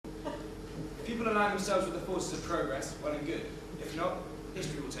people align themselves with the forces of progress, well and good. If not,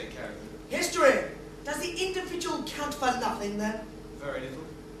 history will take care of them. History? Does the individual count for nothing, then? Very little.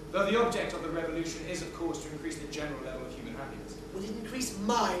 Though the object of the revolution is, of course, to increase the general level of human happiness. Will it increase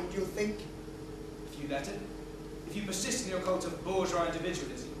mine, do you think? If you let it. If you persist in your cult of bourgeois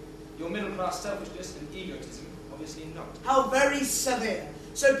individualism, your middle-class selfishness and egotism, obviously not. How very severe.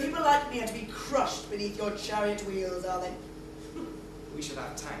 So people like me are to be crushed beneath your chariot wheels, are they? We should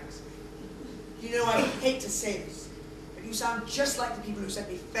have tanks. You know, I hate to say this, but you sound just like the people who sent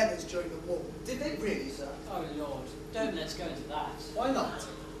me feathers during the war. Did they really, sir? Oh, Lord, don't let's go into that. Why not?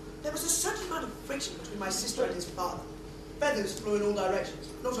 There was a certain amount of friction between my sister and his father. Feathers flew in all directions,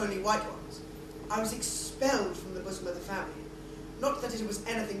 not only white ones. I was expelled from the bosom of the family. Not that it was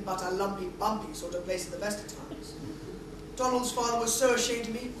anything but a lumpy, bumpy sort of place at the best of times. Donald's father was so ashamed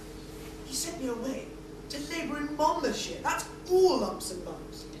of me, he sent me away to labour in Monmouthshire. That's all lumps and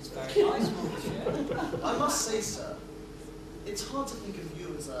bumps. It's very nice, Monmouthshire. I must say, sir, it's hard to think of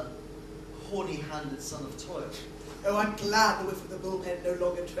you as a horny-handed son of toil. Oh, I'm glad the whiff of the bullpen no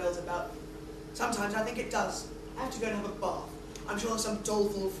longer trails about me. Sometimes I think it does. I have to go and have a bath. I'm sure some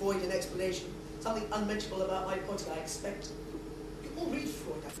doleful Freudian explanation, something unmentionable about my body, I expect. You all read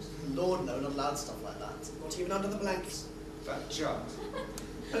Freud, I suppose. Lord, no, not allowed stuff like that. Not even under the blankets. But Judd.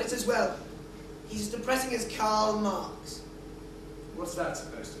 But it's as well. He's as depressing as Karl Marx. What's that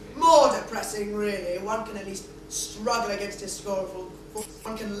supposed to mean? More depressing, really. One can at least struggle against historical force.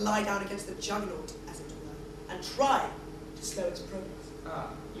 One can lie down against the juggernaut, as it were, and try to slow its progress.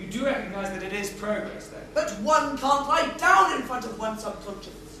 Ah, you do recognise that it is progress, then? But one can't lie down in front of one's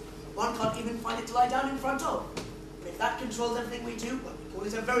subconscious. One can't even find it to lie down in front of. And if that controls everything we do, well, we call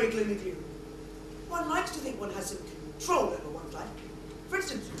it a very gloomy view. One likes to think one has some control over one's life. For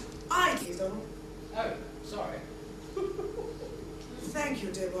instance, I, please, Donald. Oh, sorry. Thank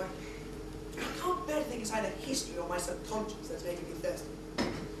you, dear boy. I can't bear to think it's either history or my subconscious that's making me thirsty.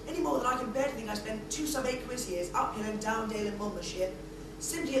 Any more than I can bear to think I spent 2 sub-8 quiz years uphill and downdale in Monmouthshire,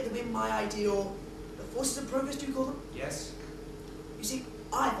 simply at the whim my idea, or the forces of progress, do you call them? Yes. You see,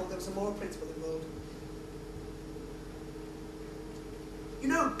 I thought there was a moral principle involved. You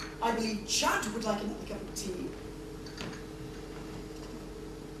know, I believe Judd would like another cup of tea.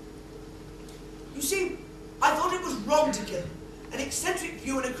 You see, I thought it was wrong to kill, an eccentric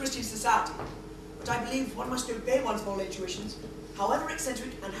view in a Christian society. But I believe one must obey one's moral intuitions, however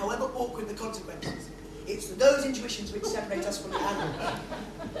eccentric and however awkward the consequences. It's those intuitions which separate us from the animal.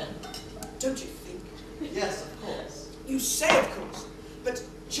 Don't you think? Yes, of course. You say of course, but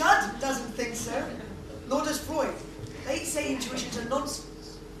Judd doesn't think so. Nor does Freud. They say intuitions are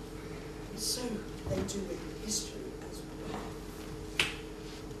nonsense. And so they do with history as well.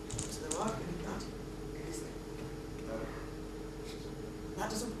 There's no argument in that, is there? No. That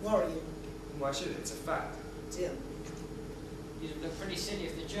doesn't worry you. Why should it? It's a fact. Dear. You'd look pretty silly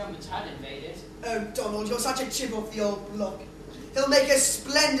if the Germans had invaded. Oh, Donald, you're such a chip off the old block. He'll make a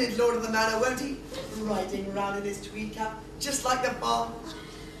splendid lord of the manor, won't he? Riding round in his tweed cap, just like the farm.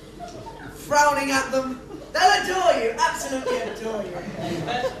 Frowning at them. They'll adore you, absolutely adore you.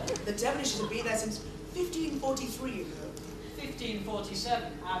 The Devenishes have been there since 1543, you know.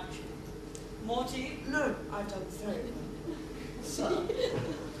 1547, ouch. More tea? No, I've done very well. Sir,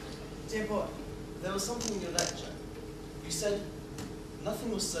 Dear boy, there was something in your lecture. You said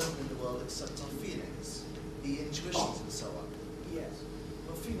nothing was certain in the world except our feelings, the intuitions and so on. yes.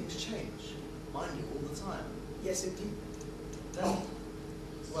 But feelings change, mind you, all the time. Yes, indeed. Then,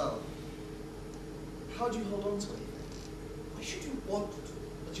 well, how do you hold on to anything? Why should you want to?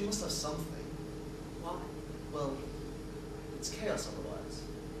 But you must have something. Why? Well, it's chaos otherwise.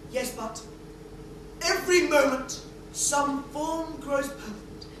 Yes, but every moment some form grows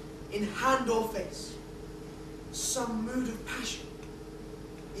permanent in hand or face. Some mood of passion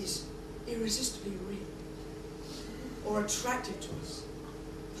is irresistibly real or attractive to us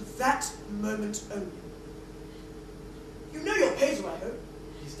for that moment only. You know your Pater, I hope.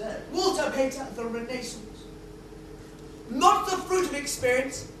 He's dead. Walter Pater, the Renaissance. Not the fruit of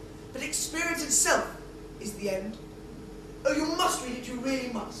experience, but experience itself is the end. Oh, you must read it, you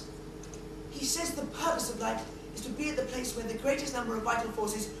really must. He says the purpose of life is to be at the place where the greatest number of vital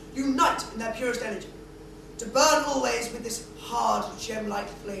forces unite in their purest energy. To burn always with this hard, gem-like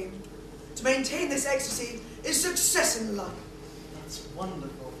flame. To maintain this ecstasy is success in life. That's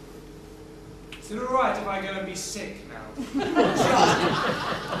wonderful. Is it all right if I go and be sick now?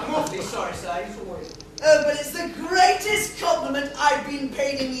 I'm awfully sorry, sir. You should worry. Oh, but it's the greatest compliment I've been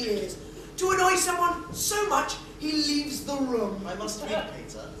paid in years. To annoy someone so much, he leaves the room. I must read,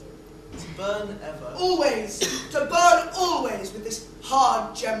 Peter. To burn ever. Always. To burn always with this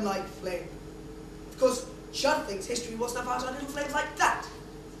hard, gem-like flame. Because Judd thinks history will snuff out our little flames like that.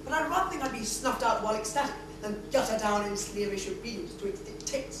 But I'd rather think I'd be snuffed out while ecstatic than gutter down in slavish obedience to its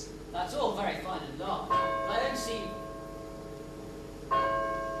dictates. That's all very fine and large, but I don't see...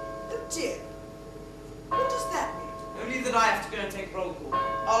 Oh dear. What does that mean? Only that I have to go and take roll call.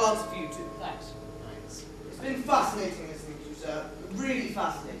 I'll answer for you two. Thanks. Thanks. It's been fascinating listening to you, sir. Really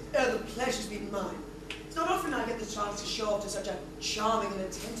fascinating. Oh, the pleasure's been mine. It's not often I get the chance to show off to such a charming and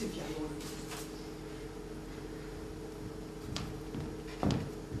attentive young woman.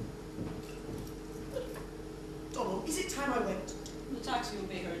 Donald, is it time I went? The taxi will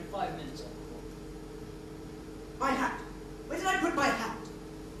be here in 5 minutes. My hat. Where did I put my hat?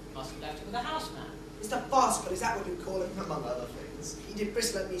 Must have left it with the houseman. Mr. Farcical, is that what you call him? Among other things. He did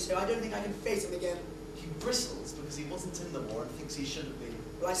bristle at me, so I don't think I can face him again. He bristles because he wasn't in the war and thinks he should have been.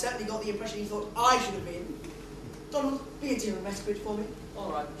 Well, I certainly got the impression he thought I should have been. Donald, be a dear and respite for me.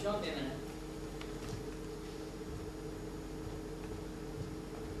 All right, John, be a minute.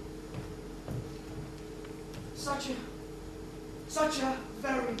 Such a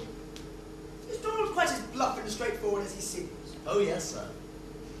very... Is Donald quite as bluff and straightforward as he seems? Oh yes, sir.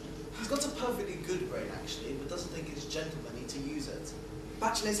 He's got a perfectly good brain, actually, but doesn't think it's gentlemanly to use it.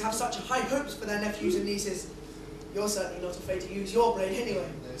 Bachelors have such high hopes for their nephews and nieces. You're certainly not afraid to use your brain anyway.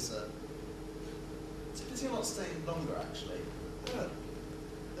 No, sir. It's a pity you're not staying longer, actually.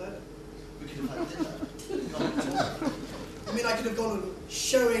 We could have had dinner. I mean, I could have gone on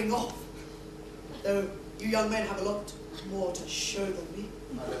showing off. Though you young men have a lot more to show than me.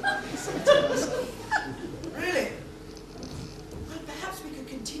 I don't mind listening to myself. Really? Well, perhaps we could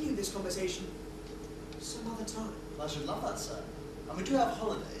continue this conversation some other time. I should love that, sir. And we do have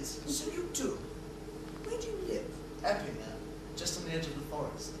holidays. So you do? Where do you live? Epping, just on the edge of the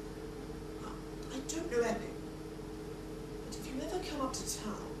forest. I don't know Epping. But if you ever come up to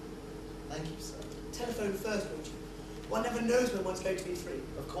town... Thank you, sir. Telephone first, won't you? One never knows when one's going to be free.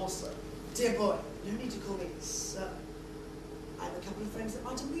 Of course, sir. Dear boy, no need to call me sir. I have a couple of friends that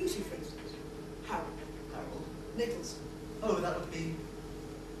might amuse you, for instance. Harold. Harold? Nichols. Oh, that would be...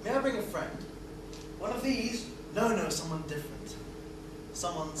 May I bring a friend? One of these? No, someone different.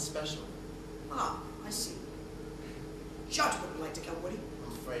 Someone special. Ah, I see. Judd wouldn't like to come, would he?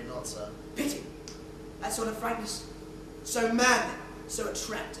 I'm afraid not, sir. Pity. That sort of frankness. So manly, so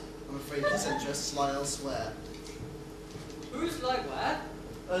attractive. I'm afraid his interests lie elsewhere. Who's like where?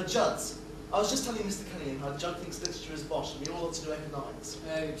 Judd's. I was just telling Mr. Cunningham how Judd thinks literature is bosh and we all ought to do economics.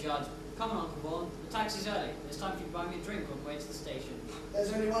 Oh, Judd. Come on, Uncle Vaughan. The taxi's early. It's time for you to buy me a drink on the way to the station.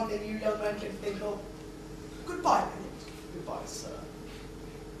 There's only one thing you young men can think of. Goodbye, Bennett. Goodbye, sir.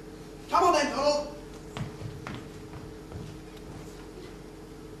 Come on then, Donald.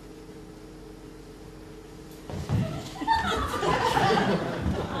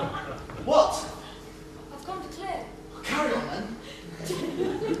 What? I've come to clear. Carry on, then.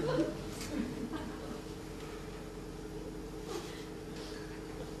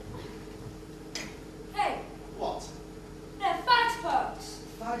 Hey, What? they're fags perks.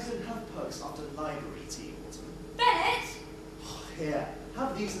 Fags don't have perks after library tea, Waterman. Bennett, Here,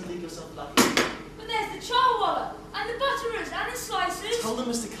 have these and leave yourself lucky. but there's the charwaller, and the butterers, and the slicers. Tell them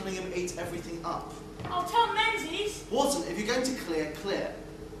Mr. Cunningham ate everything up. I'll tell Menzies. Wharton, if you're going to clear, clear.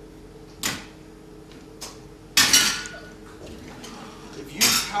 If you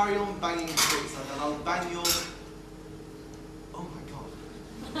carry on banging bricks, then I'll bang your... Oh my god.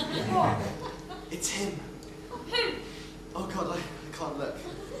 What? It's him. Who? Oh god, I can't look.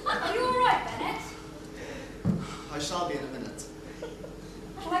 Are you alright, Bennett? I shall be in a minute.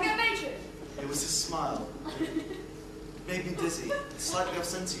 Shall I get Matron? It was his smile. Made me dizzy. Slightly off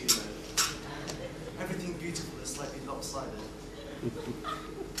centre, you know. Everything beautiful is slightly lopsided.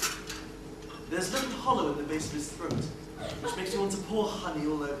 There's a little hollow in the base of his throat, which makes you want to pour honey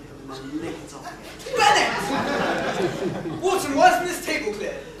all over him and then lick it off again. Bennett! Wharton, why isn't this table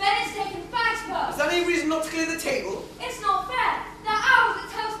cleared? Bennett's taking fags Is perks. there any reason not to clear the table? It's not fair. They're ours that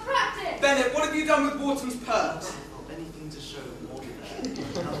tells practice. Bennett, what have you done with Wharton's purse? Anything to show more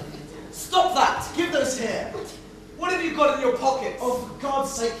there. Stop that! Give those here! What have you got in your pockets? Oh, for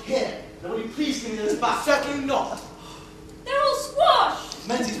God's sake, here! Now, will you please give me those back? Certainly not. They're all squashed.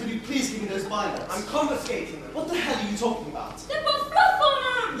 Menzies, will you please give me those violets? I'm confiscating them. What the hell are you talking about? They've got fluff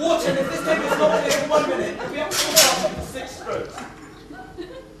on them. Wharton, if this table is not cleared in 1 minute, it'll be up to the for 6 strokes.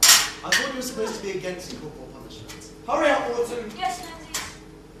 I thought you were supposed to be against corporal punishment. Hurry up, Wharton. Yes, Menzies.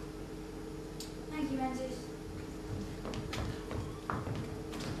 Thank you, Menzies.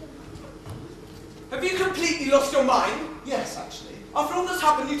 Have you completely lost your mind? Yes, actually. After all that's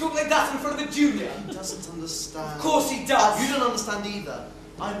happened, you talk like that in front of a junior. He doesn't understand. Of course he does. You don't understand either.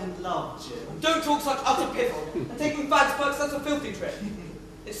 I'm in love, Jim. Don't talk such utter piffle. And taking fags perks, that's a filthy trick.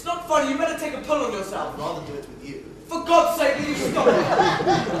 It's not funny, you better take a pull on yourself. I'd rather do it with you. For God's sake, will you stop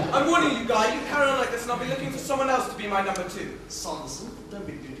it? I'm warning you, Guy, you carry on like this and I'll be looking for someone else to be my number 2. Sanderson, don't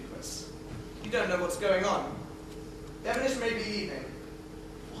be ludicrous. You don't know what's going on. Devenish may be leaving.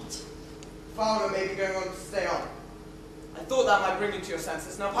 What? Fowler may be going on to stay on. I thought that might bring you to your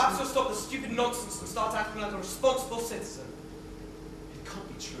senses. Now perhaps you'll stop the stupid nonsense and start acting like a responsible citizen. It can't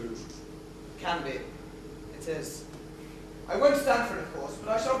be true. It can be. It is. I won't stand for it, of course, but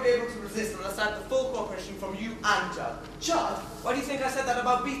I shan't be able to resist unless I have the full cooperation from you and Judd. Judd? Why do you think I said that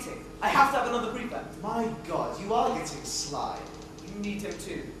about beating? I have to have another prefect. My God, you are getting sly. You need him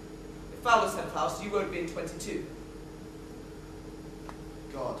too. If Fowler's head of house, you won't be in 22.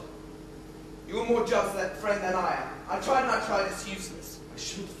 God. You're more Judd's friend than I am. I tried and I tried, it's useless. I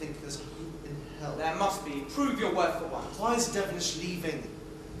shouldn't think there's hope in hell. There must be. Prove your worth for once. Why is Devenish leaving?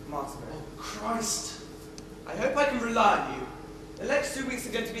 Martin. Oh, Christ. I hope I can rely on you. The next 2 weeks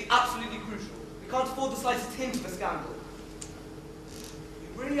are going to be absolutely crucial. We can't afford the slightest hint of a scandal.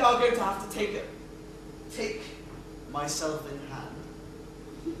 You really are going to have to take myself in hand.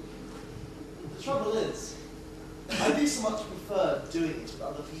 The trouble is, I do so much prefer doing it with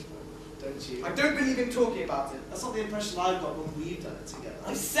other people, don't you? I don't believe in talking about it. That's not the impression I've got when we've done it together.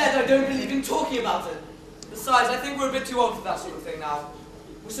 I said I don't believe in talking about it. Besides, I think we're a bit too old for that sort of thing now.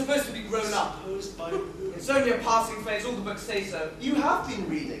 We're supposed to be grown up. Supposed by who? It's only a passing phase, all the books say so. You have been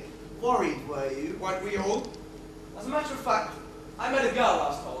reading. Worried, were you? Weren't we all? As a matter of fact, I met a girl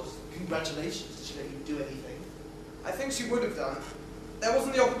last Halls. Congratulations. Did she let you do anything? I think she would have done. There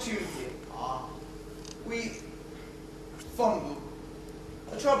wasn't the opportunity. Ah. We fondled.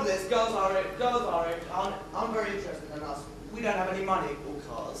 The trouble is, girls our age aren't very interested in us. We don't have any money.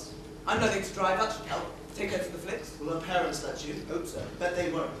 Or cars. I'm nothing to drive, that should help. Take her to the flicks. Will her parents let you? Hope so. Bet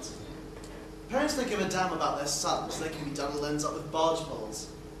they won't. Parents don't give a damn about their sons. They can be done and ends up with barge poles.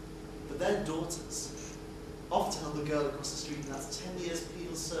 But their daughters often held the girl across the street and that's 10 years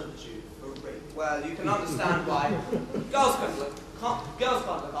penal servitude for rape. Well, you can understand why. Girls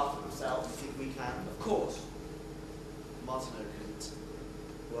can't look after themselves. I think we can. Of course. Martineau couldn't.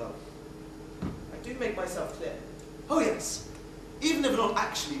 Well, I do make myself clear. Oh yes. Even if we're not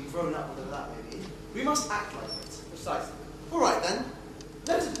actually grown up, whatever that may be, we must act like it. Precisely. All right then.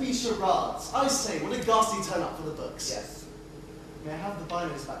 Let it be charades. I say, what a ghastly turn up for the books. Yes. May I have the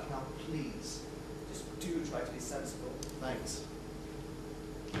binos back now, please? Just do try to be sensible. Thanks.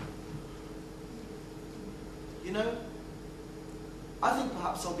 You know, I think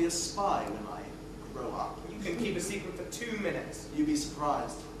perhaps I'll be a spy when I grow up. You can keep a secret for 2 minutes. You'd be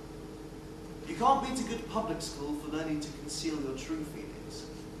surprised. You can't beat a good public school for learning to conceal your true feelings.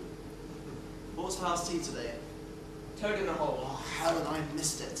 What was for house tea today? Toad in a hole. Oh, haven't I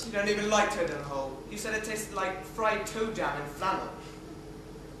missed it? You don't even like toad in a hole. You said it tasted like fried toad jam and flannel.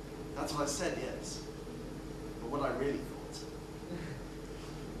 That's what I said, yes. But what I really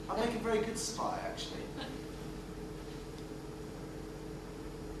thought. I make a very good spy, actually.